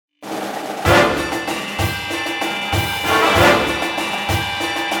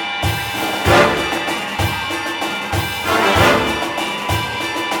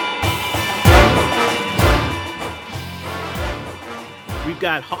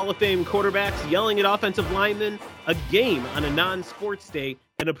got Hall of Fame quarterbacks yelling at offensive linemen, a game on a non-sports day,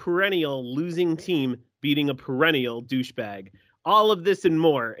 and a perennial losing team beating a perennial douchebag. All of this and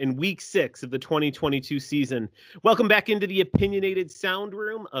more in Week 6 of the 2022 season. Welcome back into the opinionated sound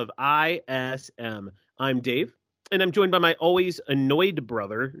room of ISM. I'm Dave, and I'm joined by my always annoyed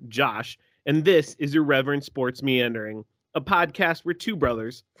brother, Josh, and this is Irreverent Sports Meandering, a podcast where two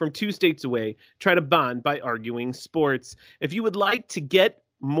brothers from two states away try to bond by arguing sports. If you would like to get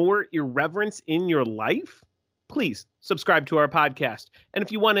more irreverence in your life, please subscribe to our podcast. And if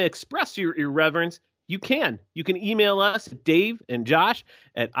you want to express your irreverence, you can. You can email us, Dave and Josh,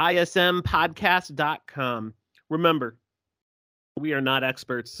 at ismpodcast.com. Remember, we are not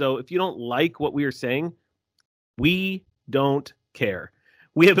experts, so if you don't like what we are saying, we don't care.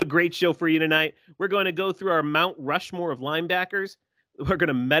 We have a great show for you tonight. We're going to go through our Mount Rushmore of linebackers. We're going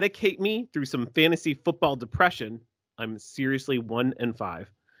to medicate me through some fantasy football depression. I'm seriously 1-5.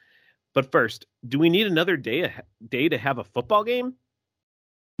 But first, do we need another day to have a football game?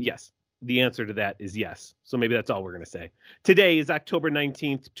 Yes. The answer to that is yes. So maybe that's all we're going to say. Today is October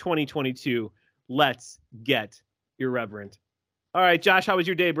 19th, 2022. Let's get irreverent. All right, Josh, how was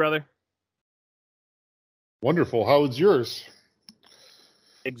your day, brother? Wonderful. How was yours?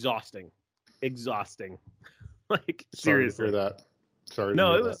 Exhausting. Like, Sorry seriously. to hear that. Sorry.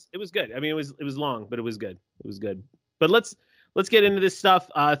 No, it was good. I mean, it was long, but it was good. It was good. But let's get into this stuff.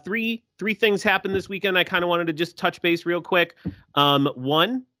 Three things happened this weekend. I kind of wanted to just touch base real quick.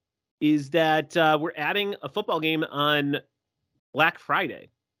 One is that we're adding a football game on Black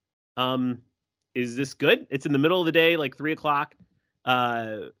Friday. Is this good? It's in the middle of the day, like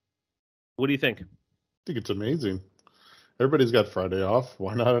 3:00. What do you think? I think it's amazing. Everybody's got Friday off.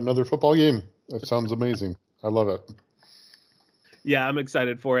 Why not another football game? That sounds amazing. I love it. Yeah, I'm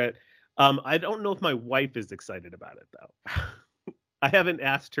excited for it. I don't know if my wife is excited about it, though. I haven't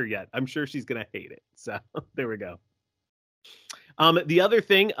asked her yet. I'm sure she's going to hate it. So there we go. The other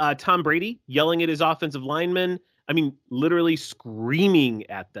thing, Tom Brady yelling at his offensive linemen. I mean, literally screaming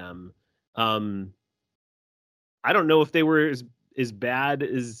at them. I don't know if they were as bad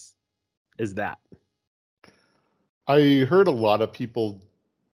as that. I heard a lot of people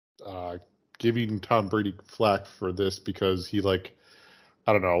giving Tom Brady flack for this because he,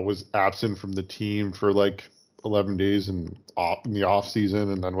 was absent from the team for 11 days in the off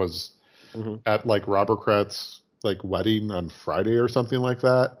season, and then was at Robert Kraft's wedding on Friday or something like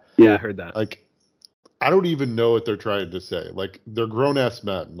that. Yeah, I heard that. I don't even know what they're trying to say. They're grown ass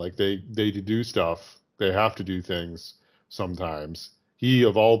men. They do stuff. They have to do things sometimes. He,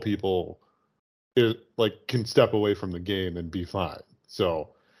 of all people, is can step away from the game and be fine.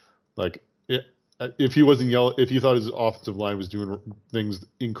 So if he wasn't if he thought his offensive line was doing things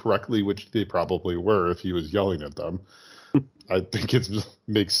incorrectly, which they probably were if he was yelling at them, I think it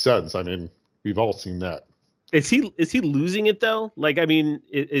makes sense. I mean, we've all seen that. Is he losing it though?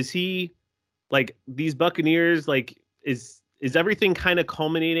 Is he these Buccaneers? Is everything kind of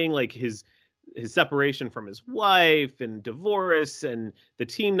culminating? His separation from his wife and divorce and the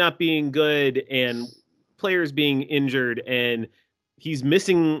team not being good and players being injured, and he's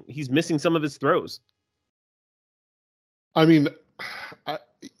missing some of his throws. I mean,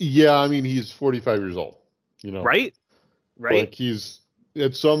 he's 45 years old, Right. He's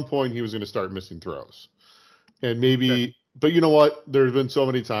at some point he was going to start missing throws. And maybe, but you know what? There's been so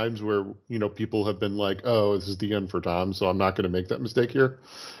many times where, people have been like, oh, this is the end for Tom, so I'm not going to make that mistake here.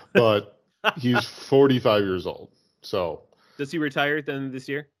 But he's 45 years old. So does he retire then this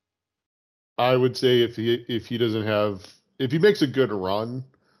year? I would say if he makes a good run,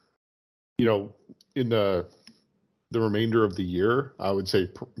 in the remainder of the year, I would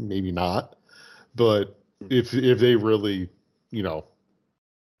say maybe not. But if they really,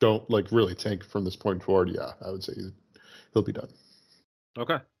 don't really tank from this point forward, yeah, I would say he'll be done.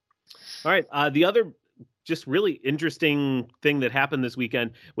 Okay. All right. The other just really interesting thing that happened this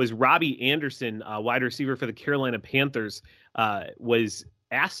weekend was Robbie Anderson, wide receiver for the Carolina Panthers, was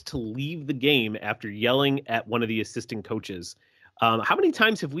asked to leave the game after yelling at one of the assistant coaches. How many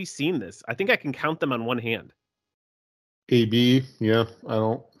times have we seen this? I think I can count them on one hand. AB, yeah, I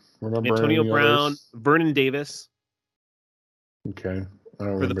don't remember. Antonio Brown, others. Vernon Davis. Okay.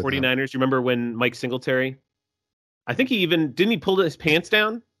 For the 49ers. You remember when Mike Singletary? I think didn't he pull his pants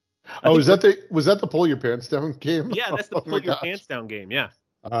down? Was that the pull your pants down game? Yeah, that's the pull your pants down game. Yeah.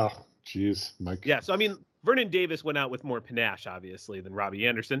 Oh, jeez, Mike. Yeah, so I mean, Vernon Davis went out with more panache, obviously, than Robbie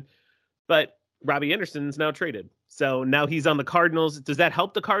Anderson, but Robbie Anderson's now traded, so now he's on the Cardinals. Does that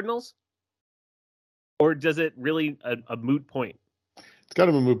help the Cardinals, or does it really a moot point? It's kind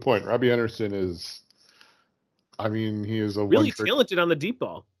of a moot point. Robbie Anderson is I mean, he is a Really one-trick. talented on the deep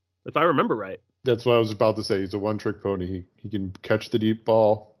ball, if I remember right. That's what I was about to say. He's a one-trick pony. He can catch the deep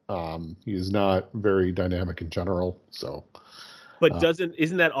ball. He is not very dynamic in general. So, But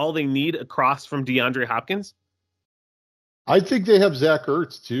isn't that all they need across from DeAndre Hopkins? I think they have Zach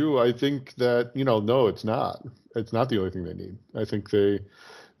Ertz too. I think that, no, it's not. It's not the only thing they need. I think they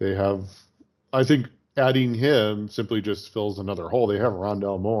have. I think adding him simply just fills another hole. They have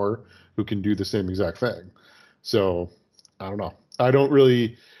Rondell Moore who can do the same exact thing. So I don't know. I don't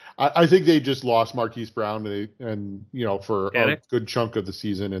really. I think they just lost Marquise Brown and for a good chunk of the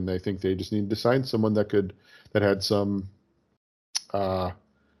season, and I think they just needed to sign someone that had some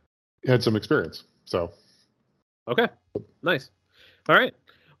experience. So. Okay. Nice. All right.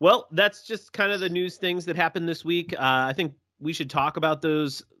 Well, that's just kind of the news things that happened this week. I think we should talk about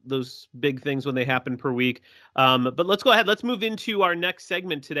those big things when they happen per week. But let's go ahead. Let's move into our next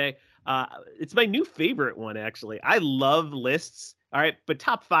segment today. It's my new favorite one, actually. I love lists. All right. But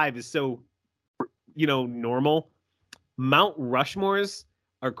top 5 is so, normal. Mount Rushmores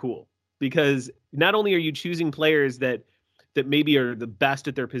are cool because not only are you choosing players that maybe are the best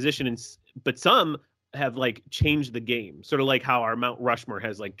at their position, but some have like changed the game, sort of like how our Mount Rushmore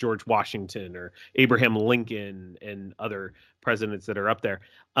has like George Washington or Abraham Lincoln and other presidents that are up there.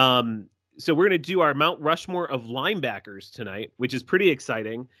 So we're going to do our Mount Rushmore of linebackers tonight, which is pretty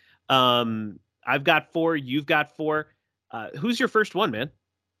exciting. I've got 4, you've got 4. Who's your first one, man?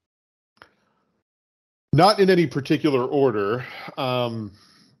 Not in any particular order, but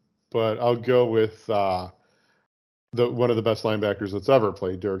I'll go with one of the best linebackers that's ever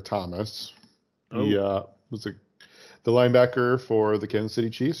played, Derek Thomas. Oh. He was the linebacker for the Kansas City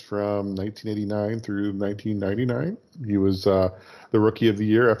Chiefs from 1989 through 1999. He was the Rookie of the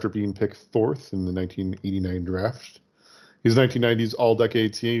Year after being picked 4th in the 1989 draft. His 1990s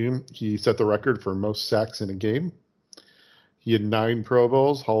All-Decade team, he set the record for most sacks in a game. He had 9 Pro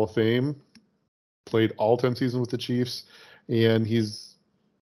Bowls, Hall of Fame, played all 10 seasons with the Chiefs, and he's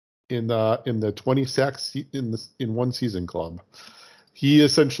in the 20 sacks in one season club. He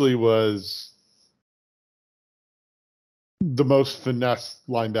essentially was the most finesse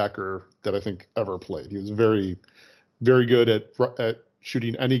linebacker that I think ever played. He was very, very good at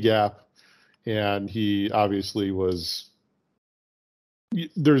shooting any gap, and he obviously was.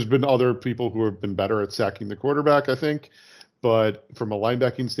 There's been other people who have been better at sacking the quarterback, I think, but from a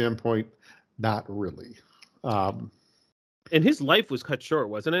linebacking standpoint, not really. And his life was cut short,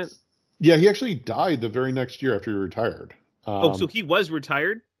 wasn't it? Yeah, he actually died the very next year after he retired. So he was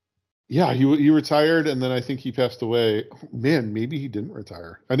retired? Yeah, he retired, and then I think he passed away. Man, maybe he didn't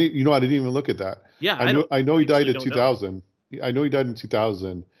retire. I didn't even look at that. Yeah, I know he died in 2000. I know he died in 2000,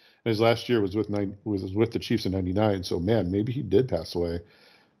 and his last year was with the Chiefs in '99. So man, maybe he did pass away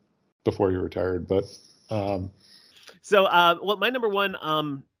before he retired. But well, my number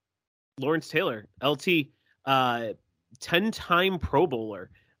one, Lawrence Taylor, LT, 10-time Pro Bowler,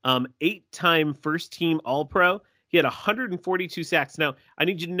 8-time first team All-Pro. He had 142 sacks. Now, I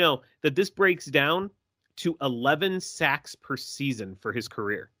need you to know that this breaks down to 11 sacks per season for his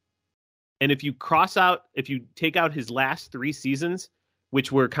career. And if you take out his last 3 seasons,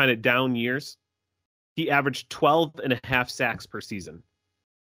 which were kind of down years, he averaged 12.5 sacks per season,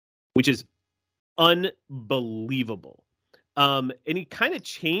 which is unbelievable. And he kind of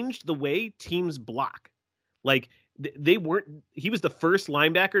changed the way teams block. Like, he was the first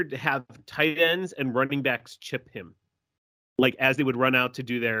linebacker to have tight ends and running backs chip him, like as they would run out to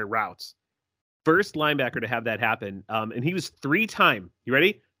do their routes. First linebacker to have that happen. And he was 3-time, you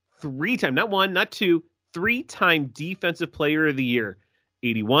ready? 3-time, not 1, not 2, 3-time Defensive Player of the Year,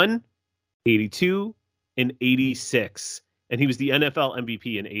 81, 82, and 86. And he was the NFL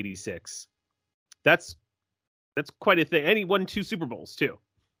MVP in 86. That's quite a thing. And he won 2 Super Bowls too.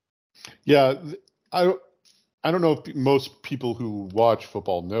 Yeah, I don't know if most people who watch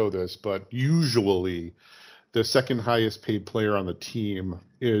football know this, but usually the second highest paid player on the team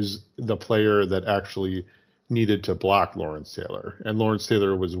is the player that actually needed to block Lawrence Taylor. And Lawrence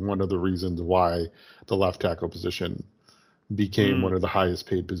Taylor was one of the reasons why the left tackle position became one of the highest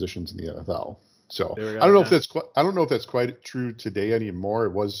paid positions in the NFL. So I don't know if that's quite true today anymore.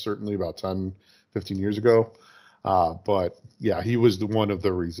 It was certainly about 10, 15 years ago. But yeah, he was one of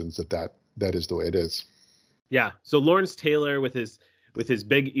the reasons that is the way it is. Yeah. So Lawrence Taylor with his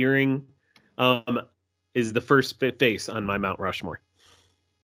big earring is the first face on my Mount Rushmore.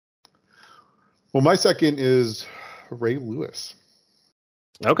 Well, my second is Ray Lewis.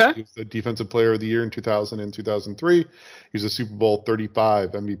 Okay. He was the Defensive Player of the Year in 2000 and 2003. He was a Super Bowl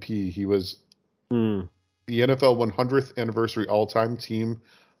 35 MVP. He was the NFL 100th anniversary all-time team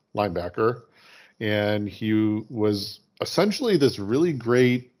linebacker. and he was essentially this really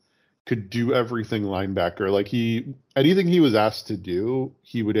great, could do everything linebacker. Like anything he was asked to do,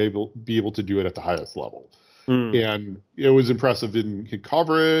 he would be able to do it at the highest level. And it was impressive in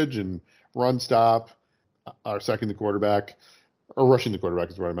coverage and run stop, or sacking the quarterback, or rushing the quarterback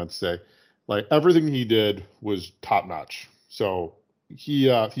is what I meant to say. Like everything he did was top notch. So he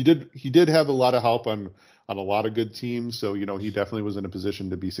did have a lot of help on a lot of good teams. So he definitely was in a position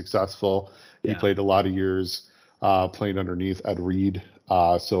to be successful. Yeah. He played a lot of years playing underneath Ed Reed.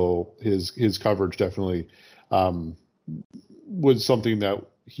 So his coverage definitely was something that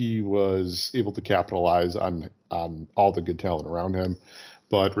he was able to capitalize on all the good talent around him.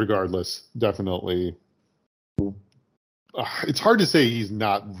 But regardless, definitely, it's hard to say he's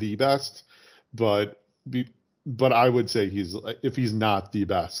not the best, but I would say if he's not the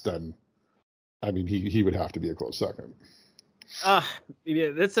best, then I mean he would have to be a close second.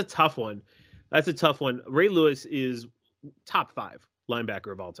 Yeah, that's a tough one. Ray Lewis is top 5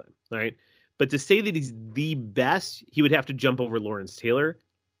 linebacker of all time, all right? But to say that he's the best, he would have to jump over Lawrence Taylor,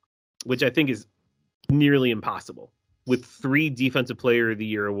 which I think is nearly impossible. With 3 Defensive Player of the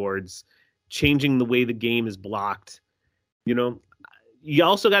Year awards, changing the way the game is blocked. You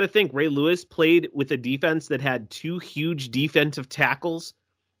also got to think Ray Lewis played with a defense that had 2 huge defensive tackles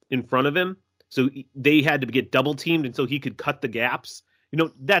in front of him. So they had to get double teamed, and so he could cut the gaps.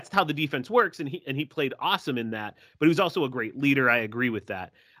 That's how the defense works, and he played awesome in that. But he was also a great leader. I agree with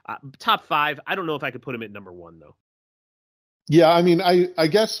that. Top 5. I don't know if I could put him at number 1 though. Yeah, I mean, I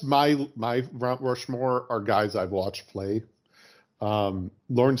guess my Mount Rushmore are guys I've watched play.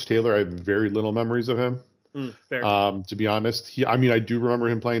 Lawrence Taylor, I have very little memories of him. Fair. To be honest, I do remember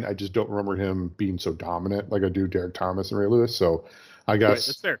him playing. I just don't remember him being so dominant like I do Derek Thomas and Ray Lewis. So I guess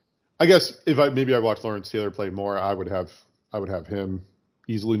that's fair. I guess if I watched Lawrence Taylor play more, I would have him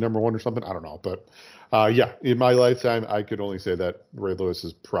easily number 1 or something. I don't know, but yeah, in my lifetime, I could only say that Ray Lewis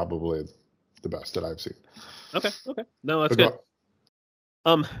is probably the best that I've seen. Okay. No, that's good.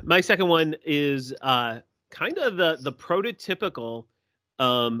 My second one is kind of the prototypical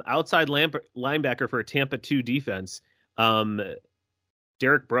outside linebacker for a Tampa 2 defense.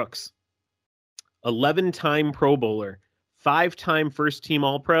 Derek Brooks, 11-time Pro Bowler, 5-time first team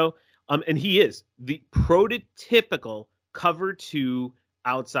All-Pro. And he is the prototypical cover 2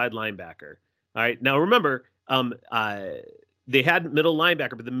 outside linebacker. All right. Now remember, they had middle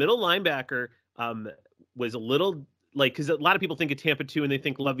linebacker, but the middle linebacker was a little because a lot of people think of Tampa 2 and they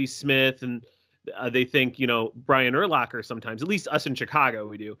think Lovie Smith and they think, Brian Urlacher sometimes, at least us in Chicago,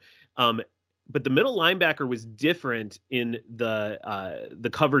 we do. But the middle linebacker was different in the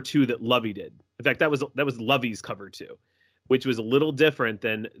cover 2 that Lovie did. In fact, that was Lovie's cover 2, which was a little different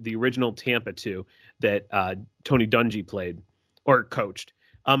than the original Tampa 2 that Tony Dungy played or coached.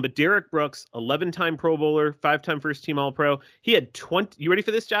 But Derek Brooks, 11-time Pro Bowler, 5-time first team All-Pro. He had 20. You ready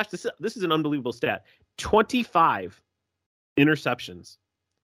for this, Josh? This is an unbelievable stat. 25 interceptions,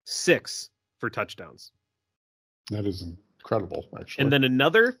 6 for touchdowns. That is incredible, actually. And then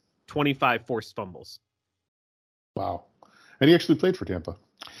another 25 forced fumbles. Wow. And he actually played for Tampa.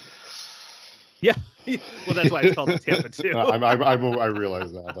 Yeah. Well, that's why it's called the Tampa 2. I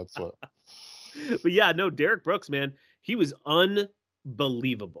realize that. That's what. But yeah, no, Derek Brooks, man, he was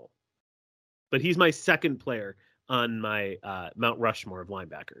unbelievable. But he's my second player on my Mount Rushmore of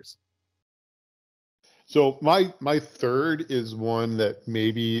linebackers. So my third is one that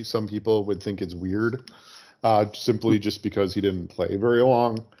maybe some people would think is weird, simply just because he didn't play very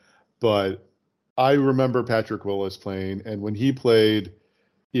long. But I remember Patrick Willis playing, and when he played,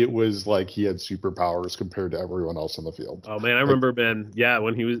 it was like he had superpowers compared to everyone else on the field. Oh man, I remember Ben. Yeah,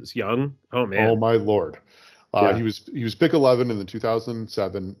 when he was young. Oh man. Oh my Lord. He was pick 11 in the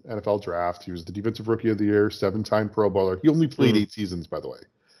 2007 NFL draft. He was the defensive rookie of the year, 7-time Pro Bowler. He only played 8 seasons, by the way.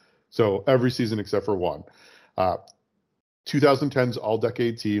 So every season except for 1. 2010's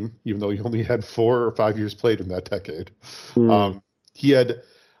all-decade team, even though he only had 4 or 5 years played in that decade. He had,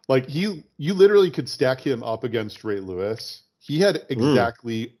 you literally could stack him up against Ray Lewis. He had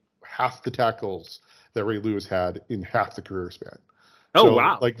exactly half the tackles that Ray Lewis had in half the career span. Oh, so,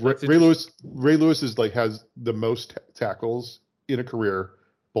 wow. Ray Lewis is has the most tackles in a career,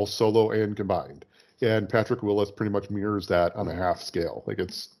 both solo and combined. And Patrick Willis pretty much mirrors that on a half scale.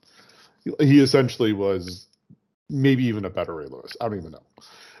 He essentially was maybe even a better Ray Lewis. I don't even know.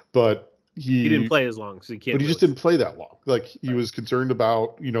 But he didn't play as long, so he can't. But he just didn't play that long. He was concerned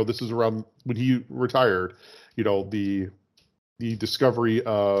about, this is around when he retired, the discovery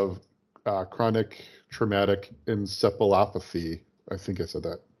of chronic traumatic encephalopathy. I think I said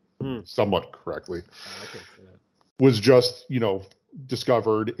that somewhat correctly. Was just,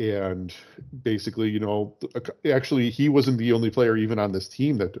 discovered, and basically, actually he wasn't the only player even on this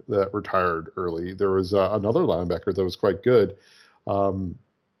team that retired early. There was another linebacker that was quite good, and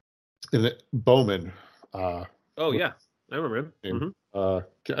Bowman. Oh yeah, I remember him.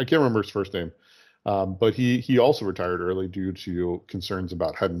 Mm-hmm. I can't remember his first name, but he also retired early due to concerns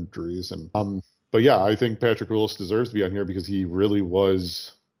about head injuries. And but yeah, I think Patrick Willis deserves to be on here because he really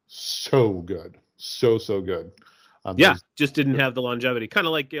was so good, so good. Just didn't have the longevity, kind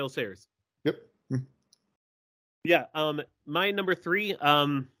of like Gale Sayers. Yep. Yeah. My number 3.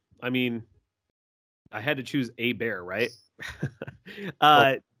 I mean, I had to choose a Bear, right?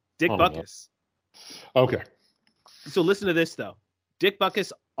 Dick Butkus. Okay. So listen to this though. Dick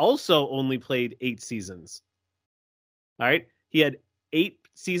Butkus also only played 8 seasons. All right. He had 8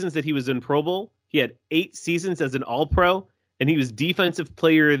 seasons that he was in Pro Bowl. He had 8 seasons as an All-Pro. And he was Defensive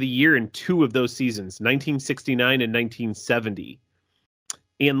Player of the Year in 2 of those seasons, 1969 and 1970.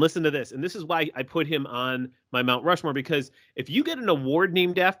 And listen to this. And this is why I put him on my Mount Rushmore, because if you get an award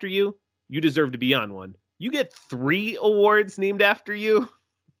named after you, you deserve to be on one. You get 3 awards named after you,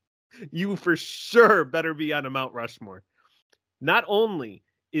 you for sure better be on a Mount Rushmore. Not only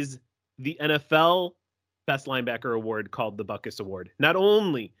is the NFL Best Linebacker Award called the Butkus Award, not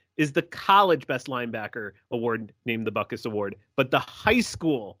only is the college Best Linebacker Award named the Butkus Award, but the high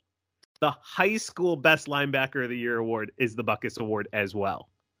school Best Linebacker of the Year Award is the Butkus Award as well.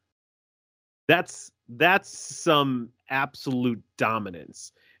 That's some absolute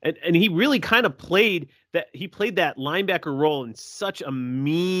dominance. And he really kind of played that linebacker role in such a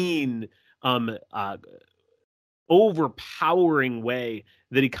mean, overpowering way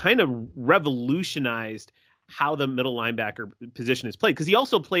that he kind of revolutionized how the middle linebacker position is played. Because he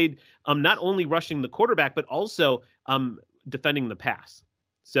also played not only rushing the quarterback, but also defending the pass.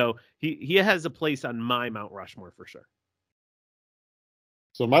 So he has a place on my Mount Rushmore for sure.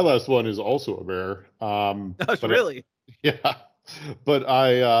 So my last one is also a Bear. Really? Yeah. But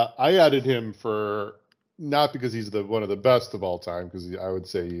I added him for, not because he's one of the best of all time, because I would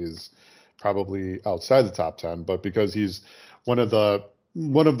say he is probably outside the top 10, but because he's one of the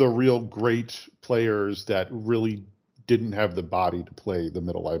real great players that really didn't have the body to play the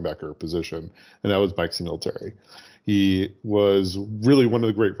middle linebacker position, and that was Mike Singletary. He was really one of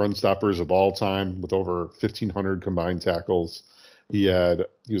the great run stoppers of all time with over 1,500 combined tackles. He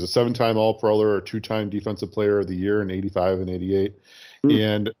was a 7-time All-Proler, a 2-time Defensive Player of the Year in 85 and 88.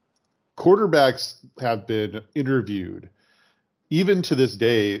 And quarterbacks have been interviewed, even to this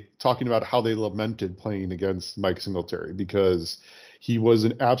day, talking about how they lamented playing against Mike Singletary because he was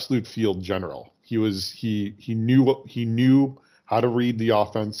an absolute field general. He knew how to read the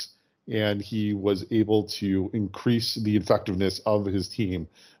offense, and he was able to increase the effectiveness of his team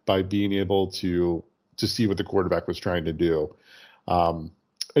by being able to see what the quarterback was trying to do. In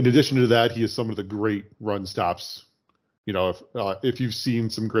addition to that, he has some of the great run stops. If you've seen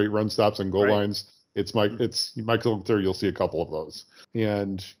some great run stops and goal lines, it's Mike Singletary. You'll see a couple of those,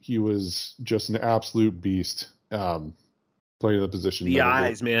 and he was just an absolute beast. Playing the position. The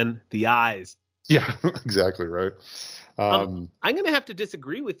eyes, man. The eyes. Yeah, exactly right. I'm going to have to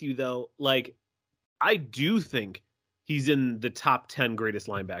disagree with you, though. Like, I do think he's in the top 10 greatest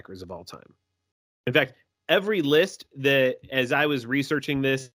linebackers of all time. In fact, every list that, as I was researching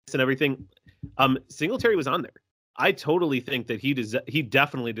this and everything, Singletary was on there. I totally think that he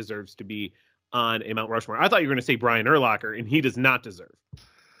definitely deserves to be on a Mount Rushmore. I thought you were going to say Brian Urlacher, and he does not deserve.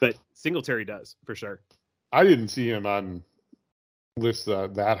 But Singletary does, for sure. I didn't see him on lists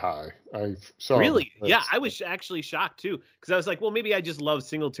that high. I saw really, yeah. I was actually shocked too, because I was like, well, maybe I just love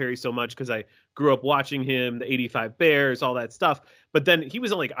Singletary so much because I grew up watching him, the '85 Bears, all that stuff. But then he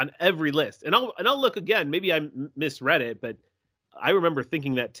was on every list, and I'll look again. Maybe I misread it, but I remember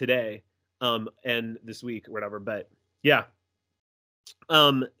thinking that today, and this week or whatever. But yeah.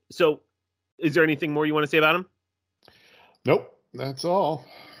 So, is there anything more you want to say about him? Nope, that's all.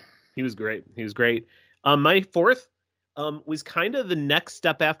 He was great. My 4th. Was kind of the next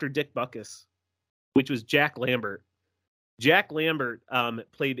step after Dick Butkus, which was Jack Lambert. Jack Lambert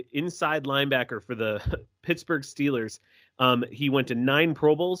played inside linebacker for the Pittsburgh Steelers. He went to 9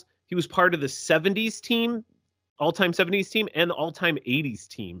 Pro Bowls. He was part of the 70s team, all-time 70s team, and the all-time 80s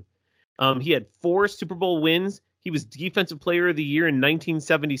team. He had 4 Super Bowl wins. He was Defensive Player of the Year in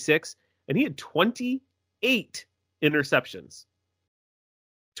 1976, and he had 28 interceptions.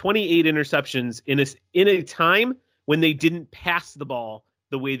 28 interceptions in a time when they didn't pass the ball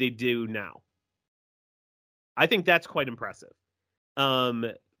the way they do now. I think that's quite impressive. He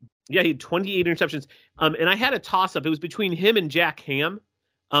had 28 interceptions. And I had a toss-up. It was between him and Jack Ham.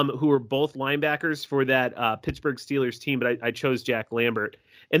 who were both linebackers for that Pittsburgh Steelers team, but I chose Jack Lambert.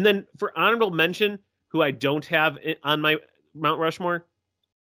 And then for honorable mention, who I don't have on my Mount Rushmore,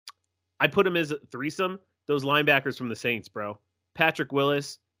 I put him as a threesome. Those linebackers from the Saints, bro. Patrick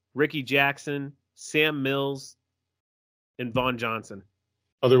Willis, Ricky Jackson, Sam Mills, and Vaughn Johnson.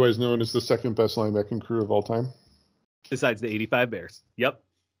 Otherwise known as the second best linebacking crew of all time. Besides the 85 Bears. Yep.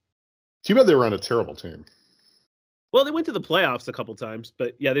 Too bad they were on a terrible team. Well, they went to the playoffs a couple times,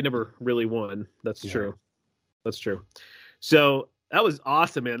 but yeah, they never really won. That's true. That's true. So that was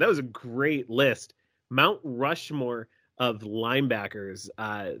awesome, man. That was a great list. Mount Rushmore of linebackers.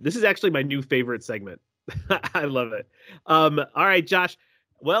 This is actually my new favorite segment. I love it. All right, Josh.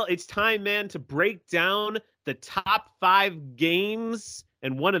 Well, it's time, man, to break down the top 5 games,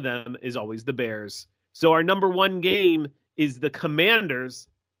 and one of them is always the Bears. So our number 1 game is the Commanders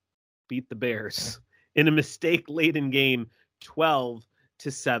beat the Bears in a mistake-laden game,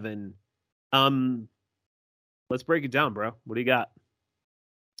 12-7. Let's break it down, bro. What do you got?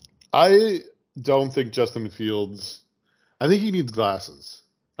 I don't think Justin Fields. I think he needs glasses.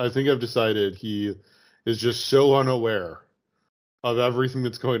 I think I've decided he is just so unaware of everything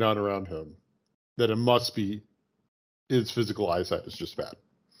that's going on around him that it must be his physical eyesight is just bad.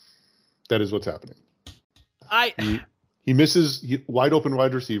 That is what's happening. He misses wide open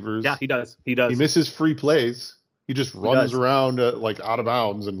wide receivers. Yeah, he does. He misses free plays. He just runs around like out of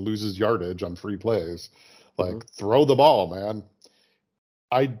bounds and loses yardage on free plays. Like throw the ball, man.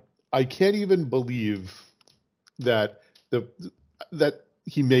 I can't even believe that that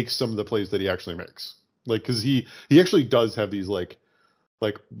he makes some of the plays that he actually makes. Like, because he actually does have these like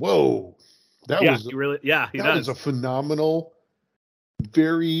whoa, that was a phenomenal,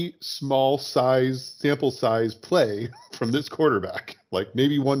 very small sample size play from this quarterback. Like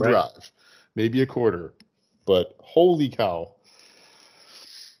maybe one drive, maybe a quarter, but holy cow.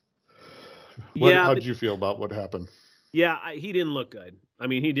 How did you feel about what happened? Yeah, he didn't look good. I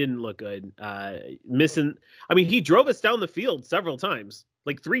mean, he didn't look good. He drove us down the field several times.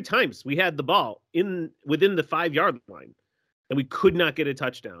 Like 3 times we had the ball within the 5-yard line, and we could not get a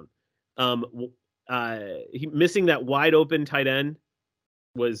touchdown. He missing that wide open tight end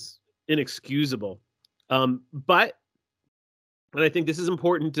was inexcusable. But I think this is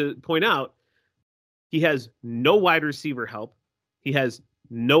important to point out, he has no wide receiver help. He has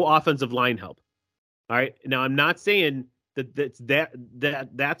no offensive line help. All right. Now, I'm not saying that's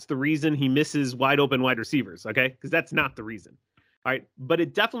the reason he misses wide open wide receivers. Okay. Because that's not the reason. All right. But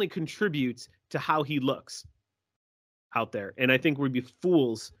it definitely contributes to how he looks out there. And I think we'd be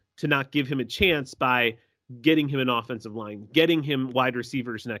fools to not give him a chance by getting him an offensive line, getting him wide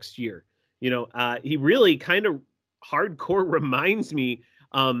receivers next year. He really kind of hardcore reminds me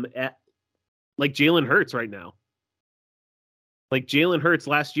at like Jalen Hurts right now. Like Jalen Hurts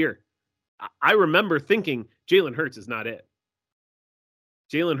last year. I remember thinking Jalen Hurts is not it.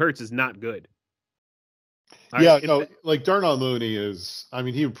 Jalen Hurts is not good. Like Darnell Mooney is,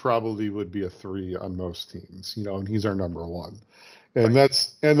 he probably would be a 3 on most teams, and he's our number 1. And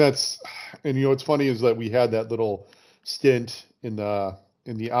that's what's funny is that we had that little stint in the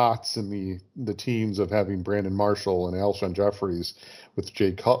aughts and the teams of having Brandon Marshall and Alshon Jeffries with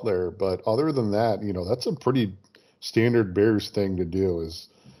Jay Cutler. But other than that, that's a pretty standard Bears thing to do, is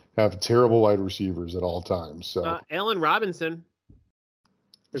have terrible wide receivers at all times. So Allen Robinson.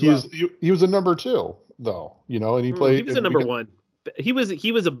 He was a number 2 though, and he played. He was a number 1. He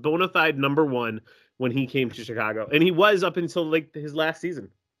was a bona fide number 1 when he came to Chicago, and he was up until like his last season.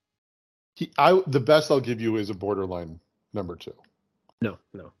 The best I'll give you is a borderline number 2. No,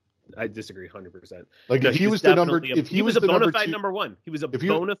 I disagree 100%. Like if he was the number, if he was a bona fide number 1, he was a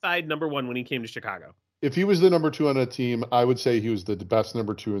bona fide number 1 when he came to Chicago. If he was the number 2 on a team, I would say he was the best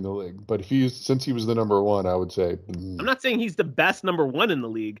number 2 in the league. But since he was the number 1, I would say. I'm not saying he's the best number 1 in the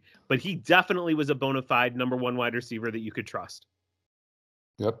league, but he definitely was a bona fide number 1 wide receiver that you could trust.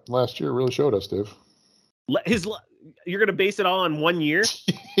 Yep, last year really showed us, Dave. You're going to base it all on 1 year?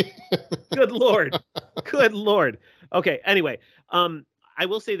 Good Lord. Okay, anyway, I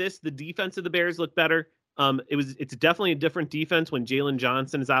will say this, the defense of the Bears looked better. It's definitely a different defense when Jalen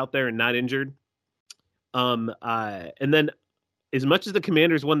Johnson is out there and not injured. And then as much as the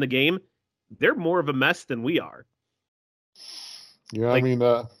Commanders won the game, they're more of a mess than we are. Yeah,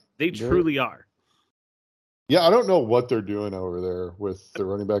 they truly are. Yeah, I don't know what they're doing over there with the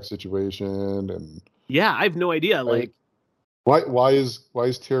running back situation, and yeah, I have no idea. Why is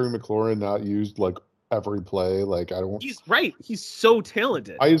Terry McLaurin not used like every play? Like He's right. He's so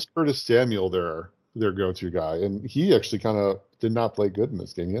talented. Why is Curtis Samuel their go-to guy? And he actually kind of did not play good in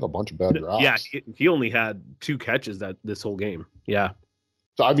this game. He had a bunch of bad drops. Yeah, he only had 2 catches this whole game. Yeah.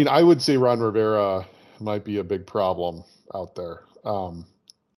 So, I mean, I would say Ron Rivera might be a big problem out there.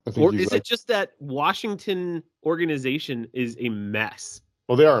 I think or is it just that Washington organization is a mess?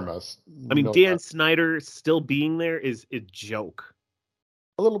 Well, they are a mess. I mean, Dan Snyder still being there is a joke.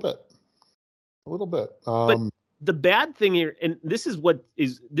 A little bit. But the bad thing here, and this is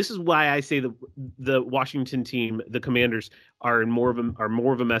why I say the Washington team, the Commanders, are more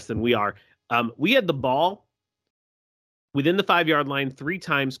of a mess than we are. We had the ball within the 5-yard line 3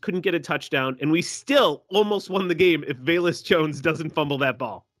 times, couldn't get a touchdown, and we still almost won the game if Velus Jones doesn't fumble that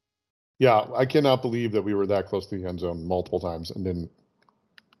ball. Yeah, I cannot believe that we were that close to the end zone multiple times and didn't.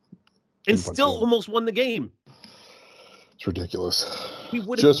 And still almost won the game. It's ridiculous. We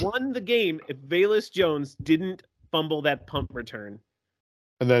would have won the game if Velus Jones didn't fumble that punt return.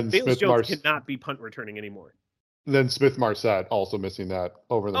 And then Velus Jones cannot be punt returning anymore. And then Smith Marset also missing that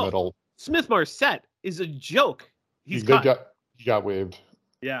over the middle. Smith Marset is a joke. He got waived.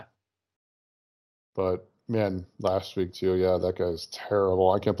 Yeah. But man, last week too, yeah, that guy's terrible.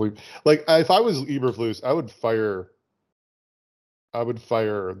 I can't believe. Like, if I was Eberflus, I would fire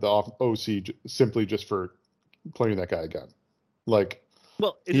the OC simply just for playing that guy again. Like,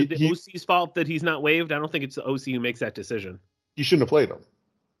 well, is it the OC's fault that he's not waived? I don't think it's the OC who makes that decision. You shouldn't have played him.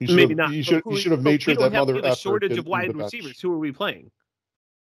 Maybe not. You should have made sure that mother. We have a shortage of wide receivers. Who are we playing?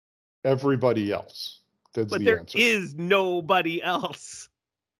 Everybody else. But there is nobody else.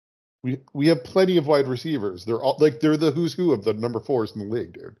 We have plenty of wide receivers. They're the who's who of the number 4s in the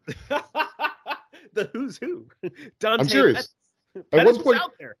league, dude. The who's who. Dante I'm serious. At one point,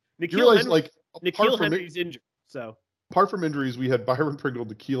 out there. N'Keal Henry's injured. So apart from injuries, we had Byron Pringle,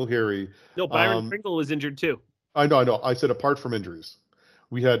 N'Keal Harry. No, Byron Pringle was injured too. I know. I said apart from injuries,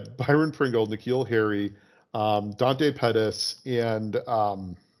 we had Byron Pringle, N'Keal Harry, Dante Pettis, and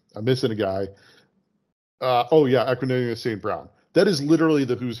I'm missing a guy. Equanimeous St. Brown. That is literally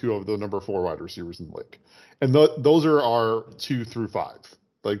the who's who of the number 4 wide receivers in the league. And those are our 2 through 5.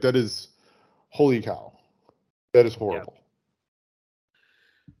 Like, that is, holy cow. That is horrible. Yeah.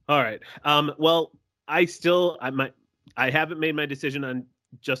 All right. Well, I haven't made my decision on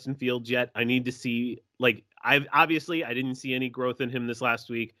Justin Fields yet. I need to see, I didn't see any growth in him this last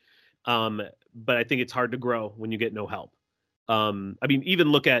week. But I think it's hard to grow when you get no help.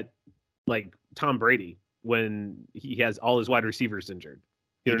 Even look at Tom Brady when he has all his wide receivers injured.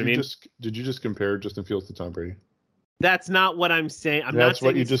 You know what I mean? Did you just compare Justin Fields to Tom Brady? That's not what I'm saying. I'm not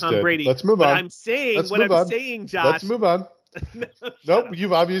saying it's Tom Brady. Let's move on. I'm saying I'm saying, Josh. Let's move on. Nope,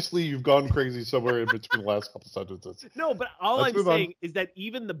 you've gone crazy somewhere in between the last couple sentences. No, but all I'm saying is that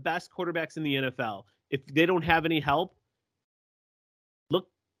even the best quarterbacks in the NFL, if they don't have any help, look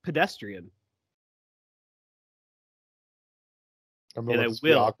pedestrian. I'm going to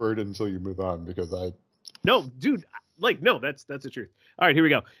be awkward until you move on because No, dude, that's the truth. All right, here we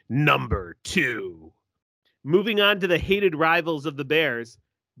go. Number 2. Moving on to the hated rivals of the Bears,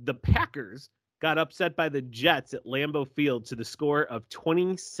 the Packers got upset by the Jets at Lambeau Field to the score of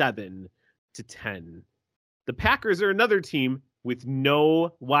 27-10. The Packers are another team with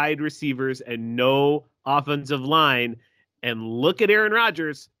no wide receivers and no offensive line. And look at Aaron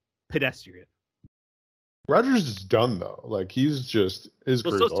Rodgers, pedestrian. Rodgers is done though. Like, he's just his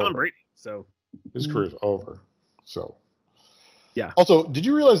career's over. Tom Brady. So his career's over. So yeah. Also, did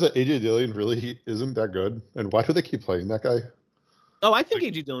you realize that AJ Dillon really isn't that good? And why do they keep playing that guy? Oh, I think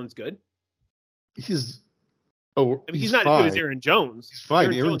AJ Dillon's good. He's not as good as Aaron Jones. He's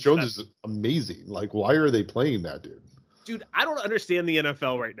fine. Aaron Jones is amazing. Like, why are they playing that dude? Dude, I don't understand the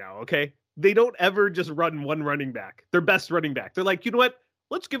NFL right now. Okay, they don't ever just run one running back. Their best running back. They're like, you know what?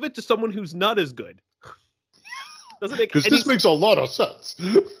 Let's give it to someone who's not as good. Doesn't make because this makes a lot of sense.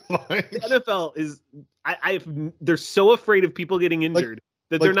 The NFL is, they're so afraid of people getting injured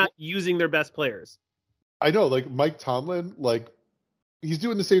that they're not using their best players. I know, Mike Tomlin, he's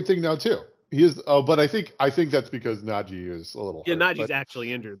doing the same thing now too. He is, but I think that's because Najee is a little. Yeah, Najee's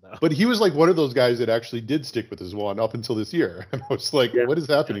actually injured though. But he was one of those guys that actually did stick with his one up until this year, and I was like, what is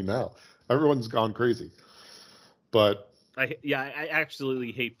happening now? Everyone's gone crazy. But I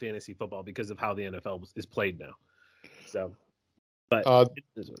absolutely hate fantasy football because of how the NFL is played now. So, but it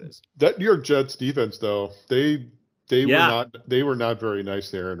is what it is. That New York Jets defense, though, they were not very nice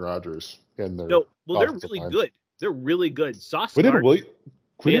to Aaron Rodgers and their. No, well, they're really good. They're really good. Sauce. Quinnen Williams,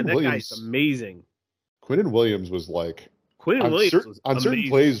 that guy's amazing. Quinnen Williams was on certain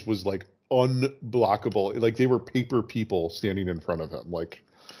plays was unblockable. They were paper people standing in front of him. What?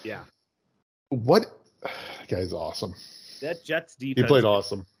 That guy's awesome. That Jets defense. He played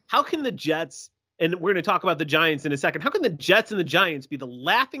awesome. How can the Jets? And we're going to talk about the Giants in a second. How can the Jets and the Giants be the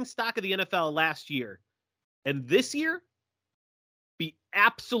laughing stock of the NFL last year, and this year be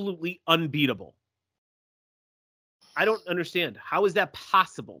absolutely unbeatable. I don't understand. How is that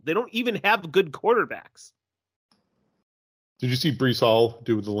possible? They don't even have good quarterbacks. Did you see Breece Hall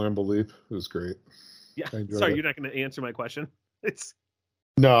do with the Lambeau Leap? It was great. Yeah. Sorry, you're not going to answer my question.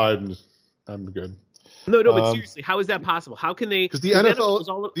 No, I'm good. No, but seriously, how is that possible? How can they? Because the NFL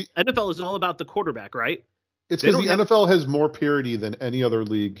is all about the quarterback, right? It's because the NFL has more parity than any other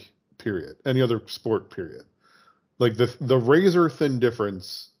league, period. Any other sport, period. Like the razor thin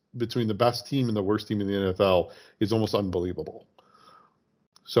difference between the best team and the worst team in the NFL is almost unbelievable.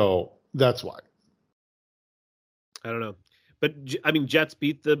 So that's why. I don't know. But, I mean, Jets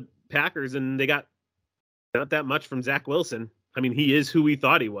beat the Packers, and they got not that much from Zach Wilson. I mean, he is who we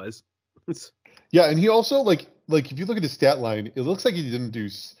thought he was. Yeah, and he also, like if you look at his stat line, it looks like he didn't do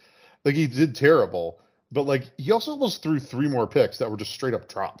 – like he did terrible. But, like, he also almost threw 3 more picks that were just straight up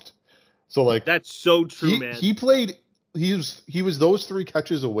dropped. So, like – that's so true, man. He played – he was those 3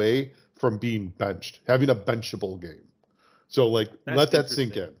 catches away from being benched, having a benchable game. So, like, let that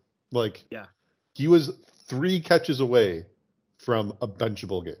sink in. Like, yeah, he was 3 catches away from a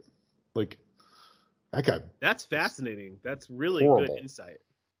benchable game. Like, that guy. That's fascinating. That's really horrible. Good insight.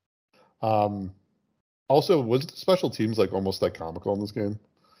 Also, was the special teams like almost like comical in this game?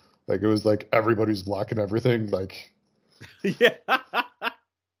 Like it was like everybody's blocking everything. Like, yeah.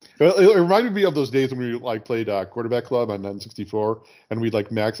 It reminded me of those days when we like played quarterback club on N64, and we'd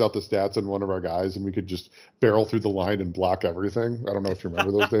like max out the stats on one of our guys, and we could just barrel through the line and block everything. I don't know if you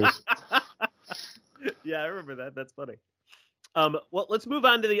remember those days. Yeah, I remember that. That's funny. Well, let's move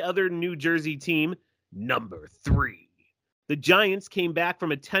on to the other New Jersey team, number 3. The Giants came back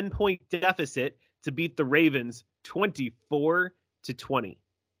from a 10-point deficit to beat the Ravens 24-20.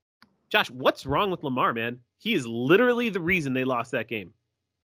 Josh, what's wrong with Lamar, man? He is literally the reason they lost that game.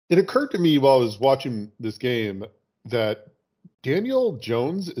 It occurred to me while I was watching this game that Daniel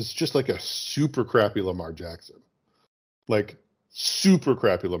Jones is just like a super crappy Lamar Jackson. Like, super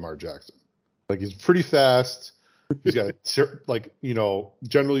crappy Lamar Jackson. Like, he's pretty fast. He's got, like, you know,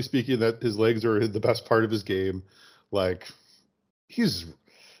 generally speaking, that his legs are the best part of his game. Like,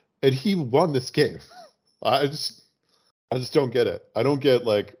 and he won this game. I just don't get it. I don't get,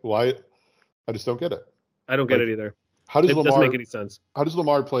 like, why. I just don't get it. I don't get it either. It doesn't make any sense. How does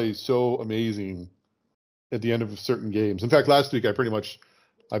Lamar play so amazing at the end of certain games? In fact, last week I pretty much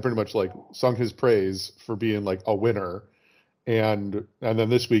like sung his praise for being like a winner, and then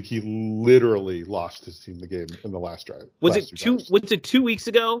this week he literally lost his team the game in the last drive. Was it 2 weeks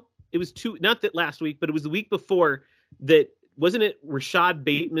ago? It was not that last week, but it was the week before that. Wasn't it Rashad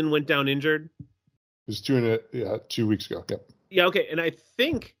Bateman went down injured? It was 2 weeks ago. Yep. Yeah. Okay. And I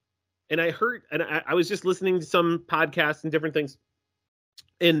think. And I heard, and I was just listening to some podcasts and different things,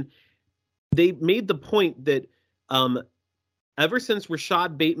 and they made the point that ever since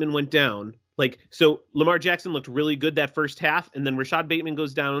Rashad Bateman went down, like, so Lamar Jackson looked really good that first half, and then Rashad Bateman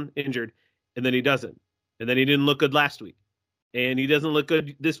goes down injured, and then he doesn't. And then he didn't look good last week, and he doesn't look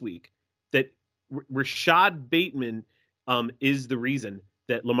good this week. That Rashad Bateman is the reason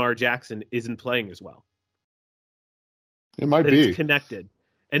that Lamar Jackson isn't playing as well. It might be. It's connected.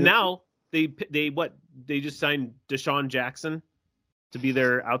 And now they just signed Deshaun Jackson to be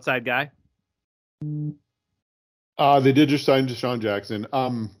their outside guy. They did just sign Deshaun Jackson.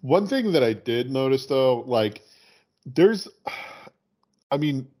 One thing that I did notice though, like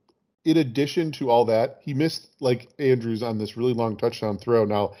in addition to all that, he missed like Andrews on this really long touchdown throw.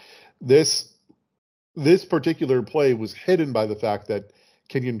 Now, this particular play was hidden by the fact that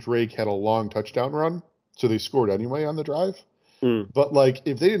Kenyon Drake had a long touchdown run, so they scored anyway on the drive. But, like,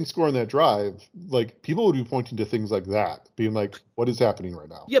 if they didn't score on that drive, like, people would be pointing to things like that, being like, what is happening right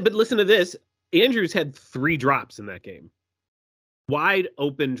now? Yeah, but listen to this. Andrews had 3 drops in that game. Wide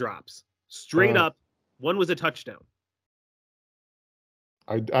open drops. Straight up. One was a touchdown.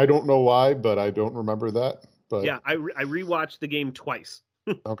 I don't know why, but I don't remember that. But yeah, I rewatched the game twice.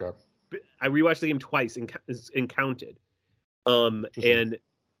 Okay. I rewatched the game twice and counted. And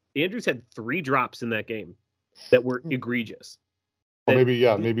Andrews had 3 drops in that game that were egregious. Well,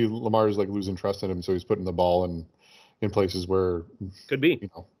 maybe Lamar is like losing trust in him, so he's putting the ball in places where could be,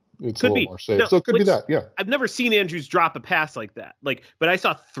 it's a little more safe. No, so it could be that. Yeah, I've never seen Andrews drop a pass like that. Like, but I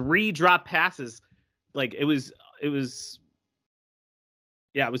saw 3 drop passes. Like it was interesting,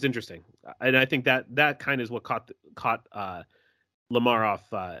 and I think that kind of is what caught Lamar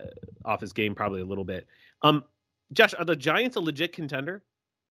off his game probably a little bit. Josh, are the Giants a legit contender?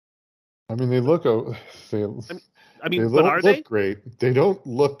 I mean, they look. But are they? Look great. They don't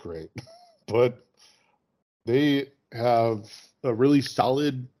look great, but they have a really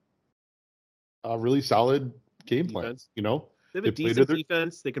solid game plan. Defense. You know, They have a decent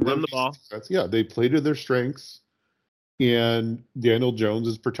defense. They can run the ball. Yeah, they play to their strengths. And Daniel Jones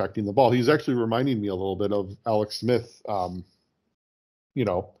is protecting the ball. He's actually reminding me a little bit of Alex Smith, in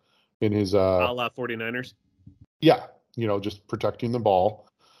his... a la 49ers? Yeah, just protecting the ball,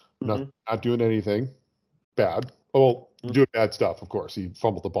 not doing anything bad. Oh, doing bad stuff, of course. He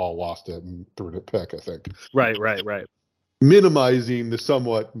fumbled the ball, lost it, and threw it at pick, I think. Right. Minimizing the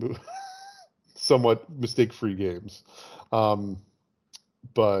somewhat mistake-free games.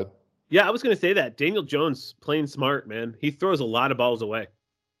 But... Yeah, I was going to say that. Daniel Jones playing smart, man. He throws a lot of balls away.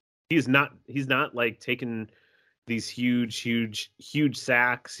 He's not like taking these huge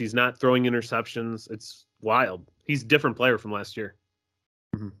sacks. He's not throwing interceptions. It's wild. He's a different player from last year.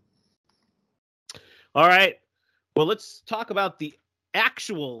 Mm-hmm. All right. Well, let's talk about the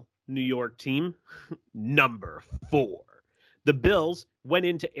actual New York team. Number 4. The Bills went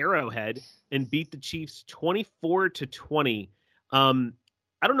into Arrowhead and beat the Chiefs 24-20.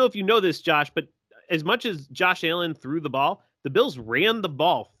 I don't know if you know this, Josh, but as much as Josh Allen threw the ball, the Bills ran the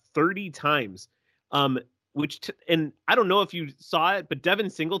ball 30 times, and I don't know if you saw it, but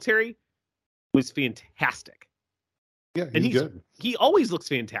Devin Singletary was fantastic. Yeah, he's good. He always looks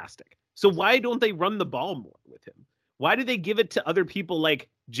fantastic. So why don't they run the ball more with him? Why do they give it to other people like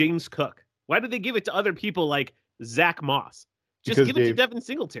James Cook? Why do they give it to other people like Zach Moss? Give it to Devin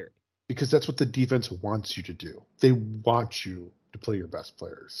Singletary. Because that's what the defense wants you to do. They want you to play your best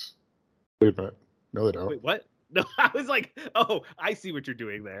players. Wait a minute. No, they don't. Wait, what? No, I was like, oh, I see what you're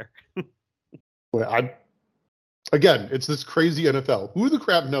doing there. Again, it's this crazy NFL. Who the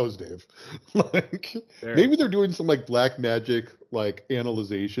crap knows, Dave? Maybe they're doing some black magic,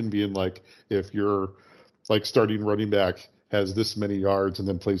 analyzation, being like, if your starting running back has this many yards and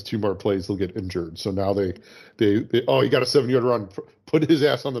then plays 2 more plays, they'll get injured. So now they he got a 7-yard run. Put his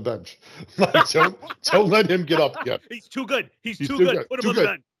ass on the bench. Don't let him get up yet. He's too good. He's too good. Put him on the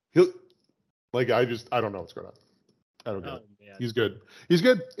bench. I don't know what's going on. I don't get it. Man. He's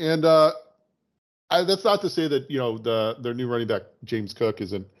good. And that's not to say that, their new running back, James Cook,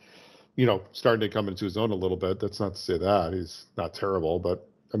 isn't, starting to come into his own a little bit. That's not to say that. He's not terrible, but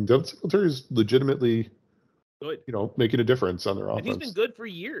Devin Singletary is legitimately good. Making a difference on their offense. And he's been good for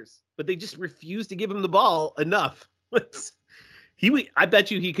years, but they just refuse to give him the ball enough. I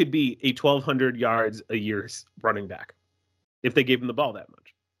bet you he could be a 1,200 yards a year running back if they gave him the ball that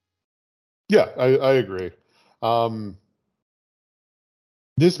much. Yeah, I agree. Go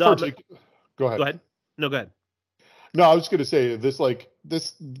ahead. Go ahead. No, go ahead. No, I was going to say this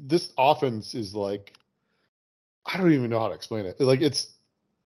offense is I don't even know how to explain it.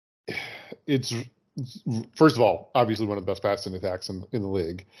 It's first of all, obviously one of the best passing attacks in the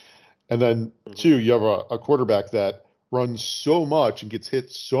league. And then 2, you have a quarterback that runs so much and gets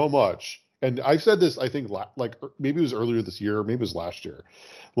hit so much. And I've said this, I think, maybe it was earlier this year, maybe it was last year.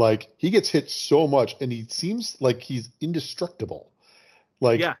 He gets hit so much, and he seems like he's indestructible.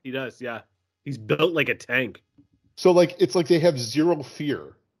 Yeah, he does. Yeah, he's built like a tank. So it's like they have zero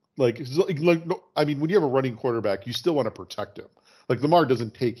fear. When you have a running quarterback, you still want to protect him. Lamar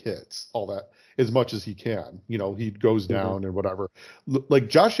doesn't take hits all that as much as he can. He goes down and whatever.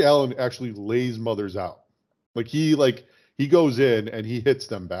 Josh Allen actually lays mothers out. He goes in and he hits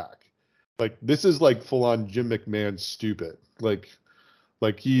them back. This is full on Jim McMahon stupid. I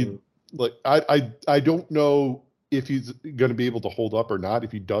don't know if he's going to be able to hold up or not.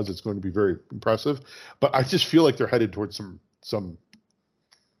 If he does, it's going to be very impressive. But I just feel like they're headed towards some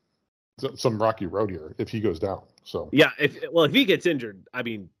rocky road here if he goes down. So yeah, if he gets injured,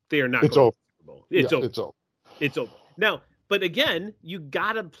 they are not. It's over. It's over. It's over. Now, but again, you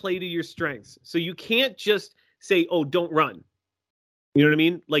gotta play to your strengths. So you can't just say, "Oh, don't run." You know what I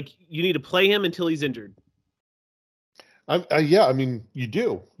mean? You need to play him until he's injured. You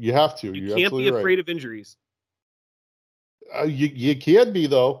do. You have to. You can't be afraid of injuries. You can be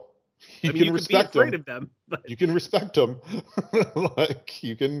though. You can respect be afraid of them. But... You can respect them.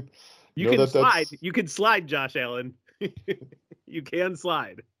 You can. You can slide. You can slide, Josh Allen. You can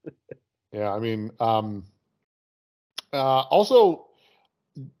slide. Yeah, also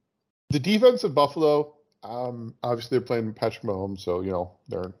the defense of Buffalo. Obviously they're playing Patrick Mahomes, so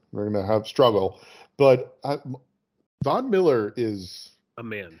they're going to have struggle. But Von Miller is a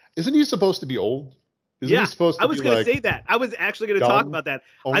man. Isn't he supposed to be old? Isn't he supposed to I was going to say that. I was actually going to talk about that.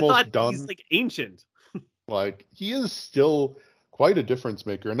 I thought he's ancient. He is still quite a difference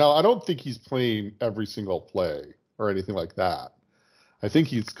maker. Now, I don't think he's playing every single play or anything like that. I think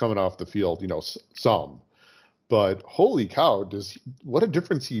he's coming off the field, some. But holy cow, what a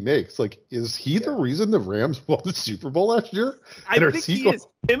difference he makes. Is he the reason the Rams won the Super Bowl last year? I think he is.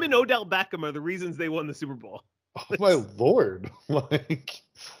 Him and Odell Beckham are the reasons they won the Super Bowl. Oh my Lord. Like,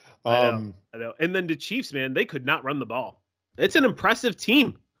 I know. And then the Chiefs, man, they could not run the ball. It's an impressive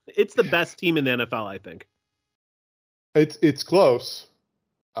team. It's the best team in the NFL, I think. it's close.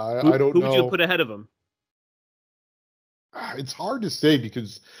 I don't who know. would you put ahead of them? It's hard to say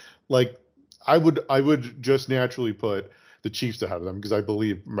because, like, I would just naturally put the Chiefs ahead of them because I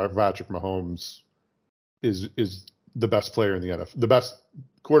believe Patrick Mahomes is the best player in the NFL, the best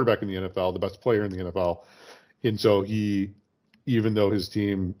quarterback in the NFL, the best player in the NFL, and so he, even though his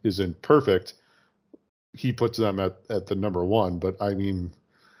team isn't perfect, he puts them at the number one. But I mean,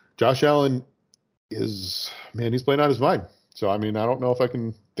 Josh Allen he's playing out his mind. So I mean, I don't know if I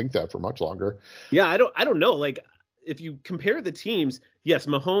can think that for much longer. Yeah, I don't know. Like, if you compare the teams, yes,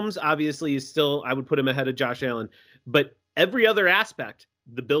 Mahomes obviously is still, I would put him ahead of Josh Allen, but every other aspect,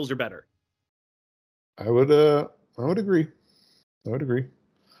 the Bills are better. I would agree.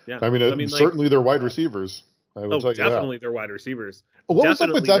 Yeah. I mean, certainly they're wide receivers. I would tell you definitely that. they're wide receivers. What was up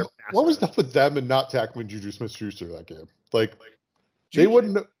with them? What was up with them and not tackling Juju Smith-Schuster that game? Like, Juju, they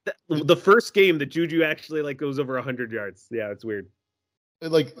wouldn't. The first game that Juju actually like goes over 100 yards. Yeah, it's weird.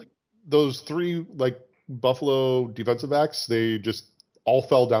 Like those three like Buffalo defensive backs, they just all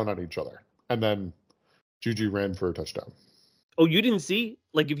fell down on each other, and then Juju ran for a touchdown. Oh, you didn't see?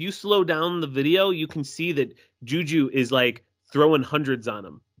 Like, if you slow down the video, you can see that Juju is like throwing hundreds on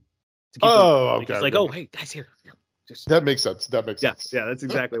him. Okay. It's like, oh, hey, guys, here. That makes sense. Sense. Yeah, that's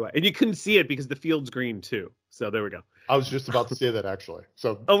exactly why. And you couldn't see it because the field's green too. So there we go. I was just about to say that actually.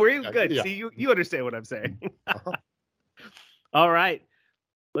 So. Oh, were you good? Yeah. See, you understand what I'm saying. All right,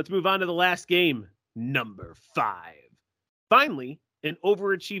 let's move on to the last game, number 5. Finally, an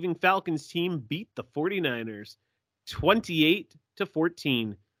overachieving Falcons team beat the 49ers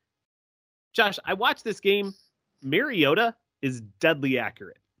 28-14. Josh, I watched this game. Mariota is deadly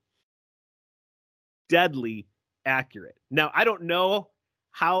accurate. Deadly accurate. Now, I don't know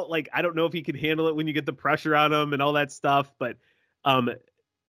how, I don't know if he can handle it when you get the pressure on him and all that stuff, but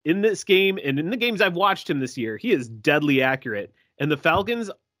in this game and in the games I've watched him this year, he is deadly accurate. And the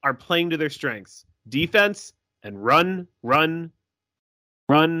Falcons are playing to their strengths. Defense and run.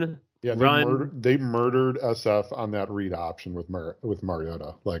 Yeah, they murdered SF on that read option with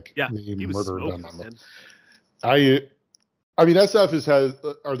Mariota. They murdered them on them. I mean,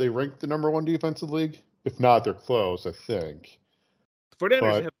 SF are they ranked the number 1 defensive league? If not, they're close, I think.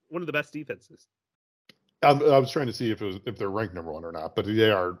 49ers have one of the best defenses. I was trying to see if they're ranked number 1 or not, but they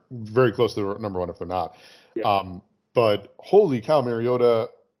are very close to number 1 if they're not. Yeah. But holy cow, Mariota!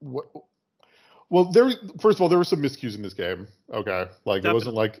 Well, first of all, there were some miscues in this game. Okay, like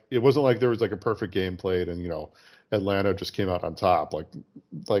definitely. it wasn't like there was like a perfect game played, and Atlanta just came out on top. Like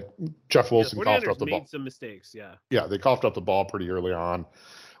Jeff Wilson coughed up the ball. Made some mistakes. Yeah. Yeah, they coughed up the ball pretty early on.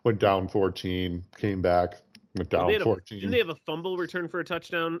 Went down 14, came back, went down 14. Didn't they have a fumble return for a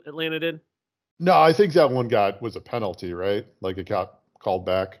touchdown? Atlanta did. No, I think that one was a penalty, right? Like it got called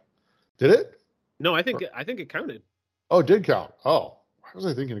back. Did it? No, I think it counted. Oh, it did count. Oh. Why was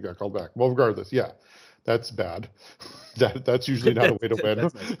I thinking it got called back? Well, regardless, yeah, that's bad. That's usually not a way to win.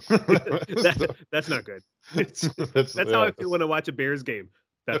 That's not good. That's how I feel when I watch a Bears game.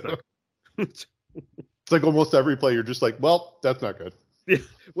 That's not good. It's like almost every play you're just like, well, that's not good. Yeah.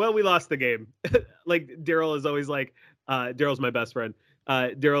 Well, we lost the game. Like Daryl is always like, Daryl's my best friend.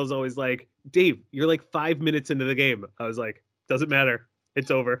 Daryl's always like, Dave, you're like 5 minutes into the game. I was like, doesn't matter.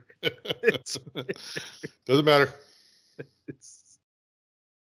 It's over. Doesn't matter.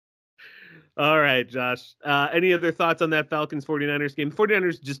 All right, Josh. Any other thoughts on that Falcons 49ers game?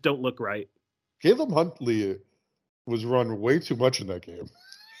 49ers just don't look right. Caleb Huntley was run way too much in that game.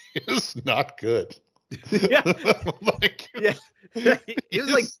 It's not good. Yeah. It was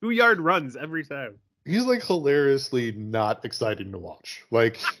like 2-yard runs every time. He's like hilariously not exciting to watch.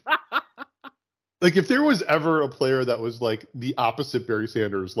 Like if there was ever a player that was like the opposite Barry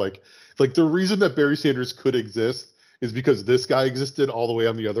Sanders, like the reason that Barry Sanders could exist is because this guy existed all the way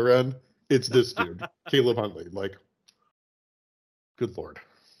on the other end. It's this dude, Caleb Huntley. Like, good Lord.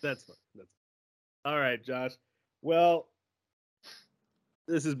 That's all right, Josh. Well,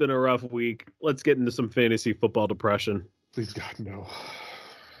 this has been a rough week. Let's get into some fantasy football depression. Please, God, no.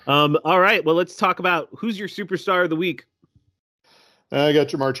 All right. Well, let's talk about who's your superstar of the week. I got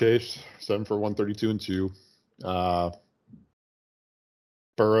Jamar Chase, 7 for 132 and 2.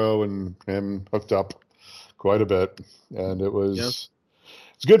 Burrow and him hooked up quite a bit, and it was. Yep.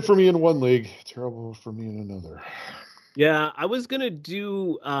 It's good for me in one league, terrible for me in another. Yeah, I was gonna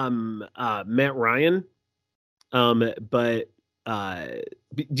do Matt Ryan, but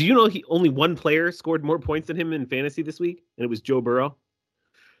do you know only one player scored more points than him in fantasy this week, and it was Joe Burrow.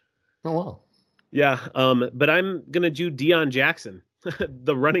 Oh wow! Yeah, but I'm gonna do Deion Jackson,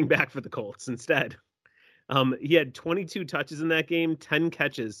 the running back for the Colts instead. He had 22 touches in that game, 10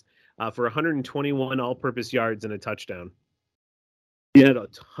 catches for 121 all-purpose yards and a touchdown. He had a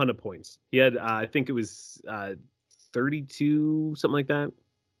ton of points. He had, I think it was 32, something like that.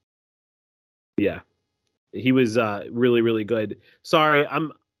 Yeah, he was really, really good. Sorry,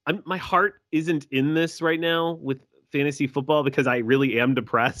 my heart isn't in this right now with fantasy football because I really am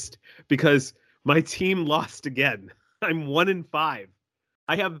depressed because my team lost again. I'm 1-5.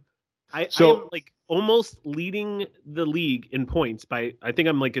 I am like almost leading the league in points by, I think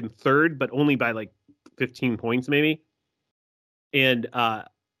I'm like in third, but only by like 15 points maybe. And I'm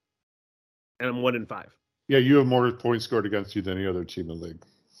 1-5. Yeah, you have more points scored against you than any other team in the league.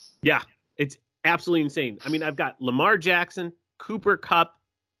 Yeah, it's absolutely insane. I mean, I've got Lamar Jackson, Cooper Kupp,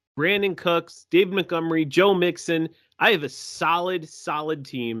 Brandon Cooks, David Montgomery, Joe Mixon. I have a solid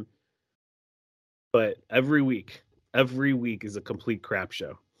team, but every week is a complete crap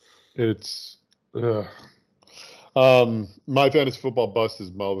show. It's my fantasy football bust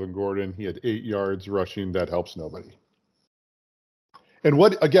is Melvin Gordon. He had 8 yards rushing. That helps nobody. And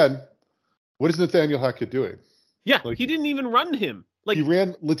what is Nathaniel Hackett doing? Yeah, like, he didn't even run him. Like, he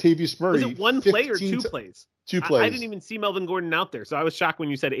ran Latavius Murray. Was it one play or 2 plays? 2 plays. I didn't even see Melvin Gordon out there, so I was shocked when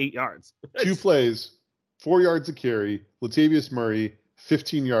you said 8 yards. 2 plays, 4 yards a carry. Latavius Murray,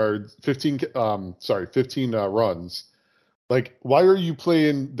 15 runs. Like, why are you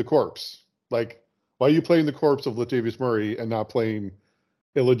playing the corpse? Like, why are you playing the corpse of Latavius Murray and not playing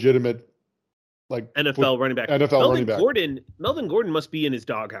a legitimate, like, NFL running back? Melvin Gordon must be in his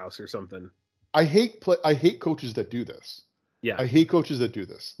doghouse or something. I hate coaches that do this. Yeah. I hate coaches that do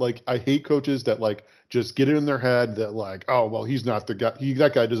this. Like, I hate coaches that, like, just get it in their head that, like, oh, well, he's not the guy.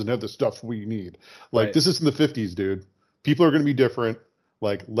 That guy doesn't have the stuff we need. Like, right. This isn't the 50s, dude. People are going to be different.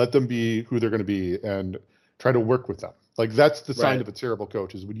 Like, let them be who they're going to be and try to work with them. Like, that's the sign of a terrible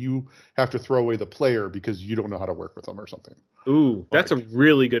coach, is when you have to throw away the player because you don't know how to work with them or something. Ooh, that's a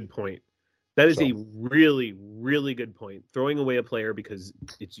really good point. That is a really, really good point. Throwing away a player because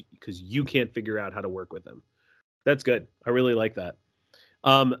you can't figure out how to work with them. That's good. I really like that.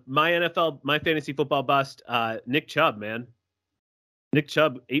 My fantasy football bust, Nick Chubb, man. Nick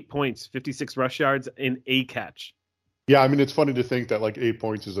Chubb, 8 points, 56 rush yards, and a catch. Yeah, I mean, it's funny to think that like 8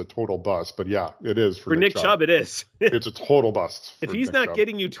 points is a total bust, but yeah, it is for Nick Chubb. It is. It's a total bust. If he's not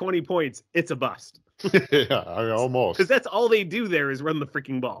getting you 20 points, it's a bust. Yeah, I mean, almost. Because that's all they do there is run the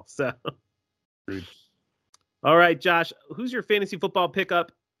freaking ball. So. Agreed. All right, Josh, who's your fantasy football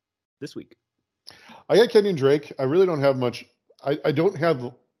pickup this week? I got Kenyon Drake. I really don't have much. I don't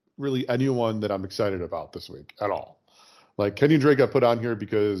have really anyone that I'm excited about this week at all. Like, Kenyon Drake got put on here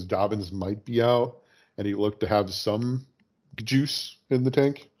because Dobbins might be out, and he looked to have some juice in the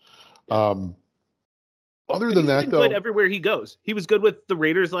tank. Other than that, though, good everywhere he goes. He was good with the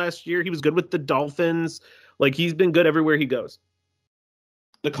Raiders last year. He was good with the Dolphins. Like, he's been good everywhere he goes.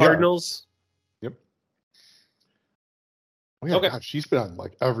 The Cardinals. Yeah. Yep. Oh, yeah, okay. God, she's been on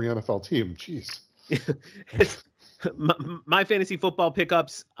like every NFL team. Jeez. My fantasy football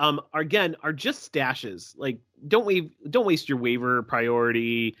pickups are just stashes. Like, don't waste your waiver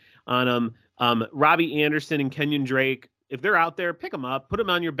priority on them. Robbie Anderson and Kenyon Drake, if they're out there, pick them up, put them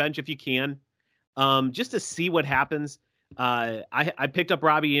on your bench if you can, just to see what happens. I picked up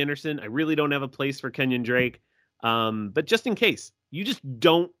Robbie Anderson. I really don't have a place for Kenyon Drake, but just in case, you just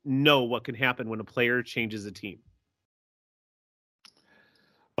don't know what can happen when a player changes a team.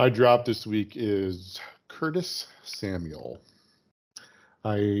 My drop this week is Curtis Samuel.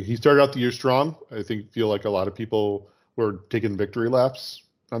 He started out the year strong. I feel like a lot of people were taking victory laps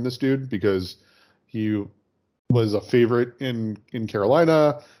on this dude because he was a favorite in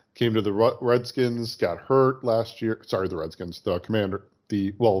Carolina, came to the Redskins, got hurt last year. Sorry, the Redskins, the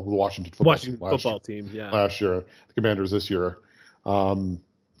Washington football team. Yeah. Last year, the Commanders this year.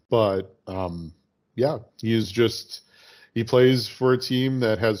 He plays for a team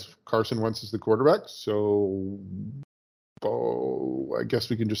that has Carson Wentz as the quarterback, so I guess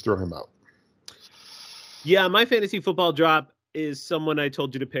we can just throw him out. Yeah, my fantasy football drop is someone I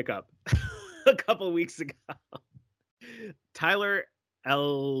told you to pick up a couple of weeks ago. Tyler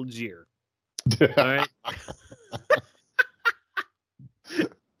Algier. All right.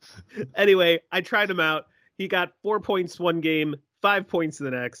 Anyway, I tried him out. He got 4 points one game, 5 points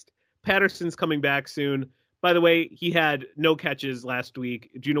the next. Patterson's coming back soon. By the way, he had no catches last week.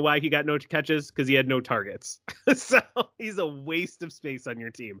 Do you know why he got no catches? Because he had no targets. So he's a waste of space on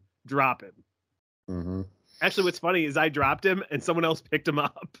your team. Drop him. Mm-hmm. Actually, what's funny is I dropped him and someone else picked him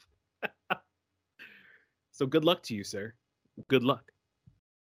up. So good luck to you, sir. Good luck.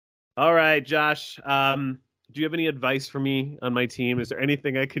 All right, Josh. Do you have any advice for me on my team? Is there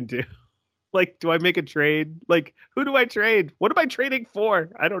anything I can do? Like, do I make a trade? Like, who do I trade? What am I trading for?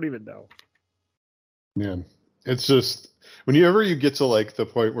 I don't even know. Man, it's just whenever you get to like the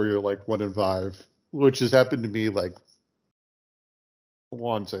point where you're like 1-5, which has happened to me like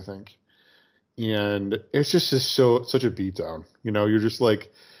once, I think, and it's just such a beatdown. You're just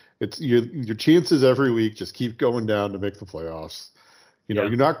like it's your chances every week just keep going down to make the playoffs. Yeah.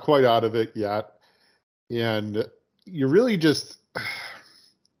 You're not quite out of it yet, and you're really just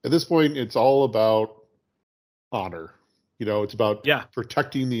at this point it's all about honor. It's about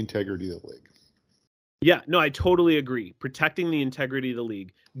protecting the integrity of the league. Yeah, no, I totally agree. Protecting the integrity of the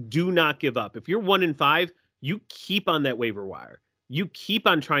league. Do not give up. If you're 1-5, you keep on that waiver wire. You keep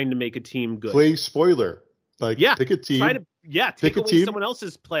on trying to make a team good. Play spoiler. Like, pick a team. Take away someone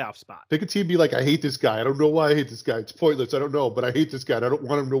else's playoff spot. Pick a team, be like, I hate this guy. I don't know why I hate this guy. It's pointless. I don't know, but I hate this guy. And I don't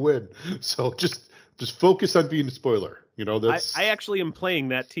want him to win. So just focus on being a spoiler. That's. I actually am playing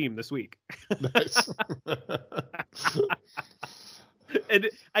that team this week. Nice. And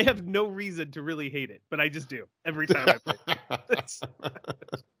I have no reason to really hate it, but I just do every time I play.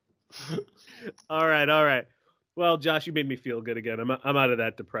 All right. Well, Josh, you made me feel good again. I'm out of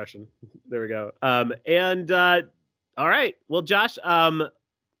that depression. There we go. All right. Well, Josh,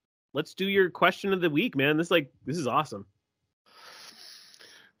 let's do your question of the week, man. This is awesome.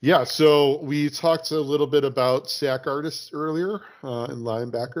 Yeah. So we talked a little bit about sack artists earlier and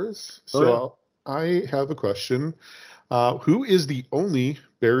linebackers. So I have a question. Who is the only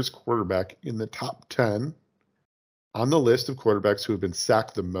Bears quarterback in the top 10 on the list of quarterbacks who have been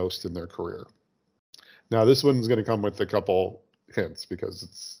sacked the most in their career? Now, this one's going to come with a couple hints because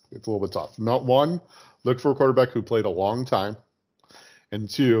it's a little bit tough. Not one, look for a quarterback who played a long time. And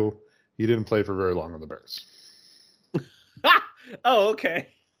two, he didn't play for very long on the Bears. Oh, okay.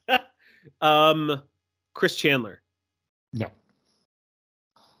 Chris Chandler. No.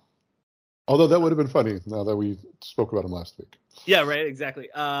 Although that would have been funny now that we spoke about him last week. Yeah, right. Exactly.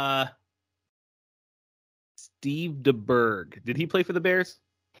 Steve DeBerg. Did he play for the Bears?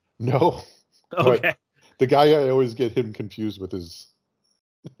 No. Okay. The guy I always get him confused with is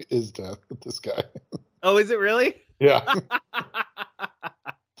this guy. Oh, is it really? Yeah.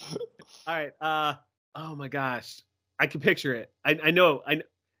 All right. Oh my gosh, I can picture it. I know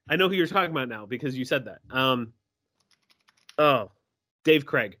who you're talking about now because you said that. Dave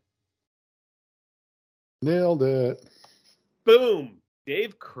Craig. Nailed it. Boom.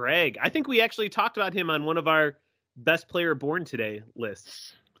 Dave Craig. I think we actually talked about him on one of our best player born today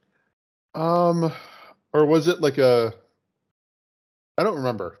lists. Or was it like I don't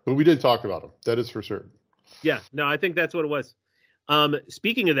remember, but we did talk about him. That is for certain. Yeah, no, I think that's what it was.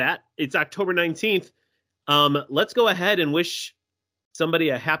 Speaking of that, it's October 19th. Let's go ahead and wish somebody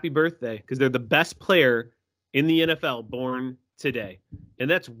a happy birthday because they're the best player in the NFL born today. And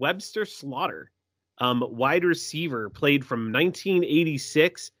that's Webster Slaughter. Wide receiver, played from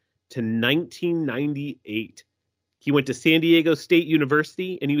 1986 to 1998. He went to San Diego State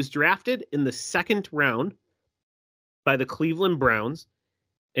University, and he was drafted in the second round by the Cleveland Browns.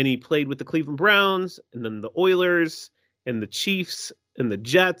 And he played with the Cleveland Browns, and then the Oilers, and the Chiefs, and the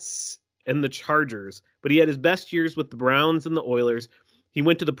Jets, and the Chargers. But he had his best years with the Browns and the Oilers. He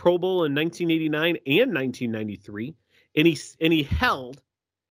went to the Pro Bowl in 1989 and 1993, and he held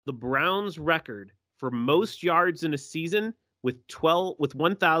the Browns record for most yards in a season with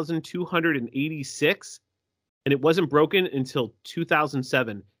 1,286. And it wasn't broken until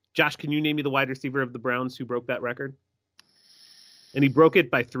 2007. Josh, can you name me the wide receiver of the Browns who broke that record? And he broke it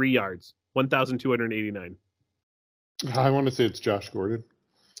by 3 yards, 1,289. I want to say it's Josh Gordon.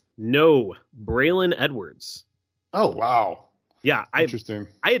 No, Braylon Edwards. Oh, wow. Yeah. Interesting.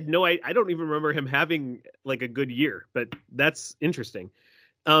 I don't even remember him having like a good year, but that's interesting.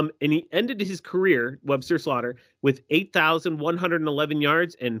 And he ended his career, Webster Slaughter, with 8,111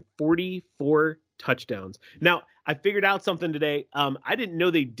 yards and 44 touchdowns. Now, I figured out something today. I didn't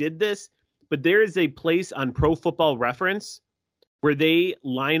know they did this, but there is a place on Pro Football Reference where they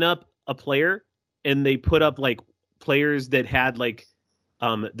line up a player and they put up like players that had like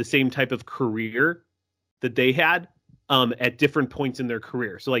the same type of career that they had at different points in their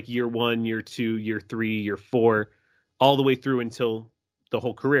career. So like year 1, year 2, year 3, year 4, all the way through until the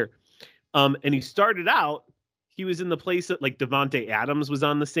whole career. And he started out, he was in the place that like Devontae Adams was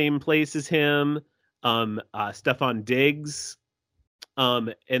on the same place as him. Stephon Diggs.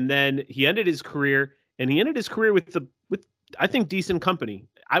 And then he ended his career with I think decent company.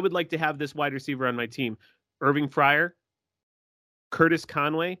 I would like to have this wide receiver on my team. Irving Fryer, Curtis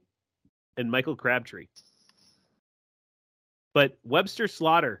Conway, and Michael Crabtree. But Webster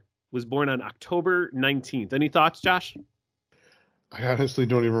Slaughter, was born on October 19th. Any thoughts, Josh? I honestly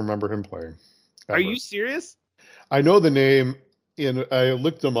don't even remember him playing. Ever. Are you serious? I know the name, and I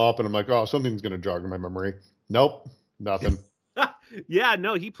looked him up, and I'm like, oh, something's going to jog in my memory. Nope, nothing. Yeah,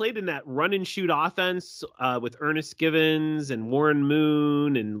 no, he played in that run and shoot offense with Ernest Givens and Warren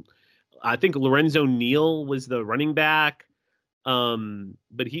Moon, and I think Lorenzo Neal was the running back.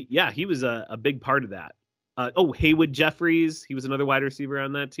 But he was a big part of that. Haywood Jeffries, he was another wide receiver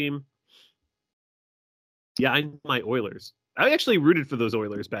on that team. Yeah, I know my Oilers. I actually rooted for those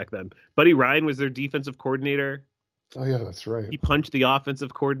Oilers back then. Buddy Ryan was their defensive coordinator. Oh yeah, that's right. He punched the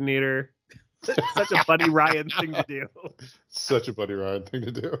offensive coordinator. Such a Buddy Ryan thing to do. Such a Buddy Ryan thing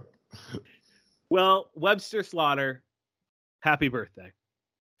to do. Well, Webster Slaughter, happy birthday.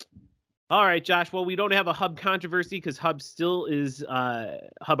 All right, Josh. Well, we don't have a Hub controversy because Hub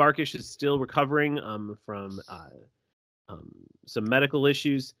Arkush is still recovering from some medical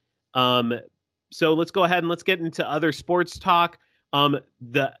issues. So let's go ahead and let's get into other sports talk.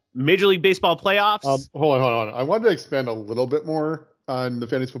 The Major League Baseball playoffs. Hold on. I wanted to expand a little bit more on the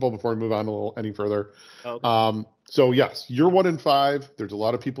fantasy football before we move on any further. Okay. So yes, you're 1-5. There's a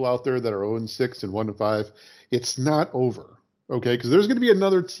lot of people out there that are 0-6 and 1-5. It's not over. Okay, because there's going to be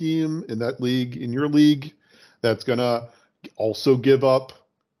another team in that league, in your league, that's going to also give up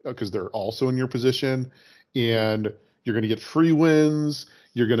because they're also in your position, and you're going to get free wins.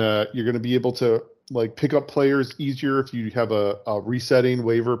 You're gonna be able to like pick up players easier if you have a resetting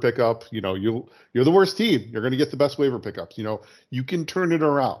waiver pickup. You know, you're the worst team. You're going to get the best waiver pickups. You know, you can turn it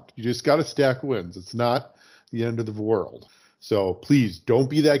around. You just got to stack wins. It's not the end of the world. So please don't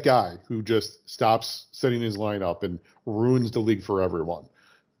be that guy who just stops setting his lineup and ruins the league for everyone.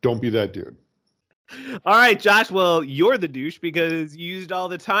 Don't be that dude. All right, Josh. Well, you're the douche because you used all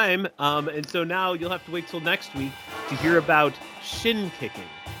the time. And so now you'll have to wait till next week to hear about shin kicking.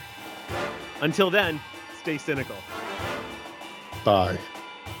 Until then, stay cynical. Bye.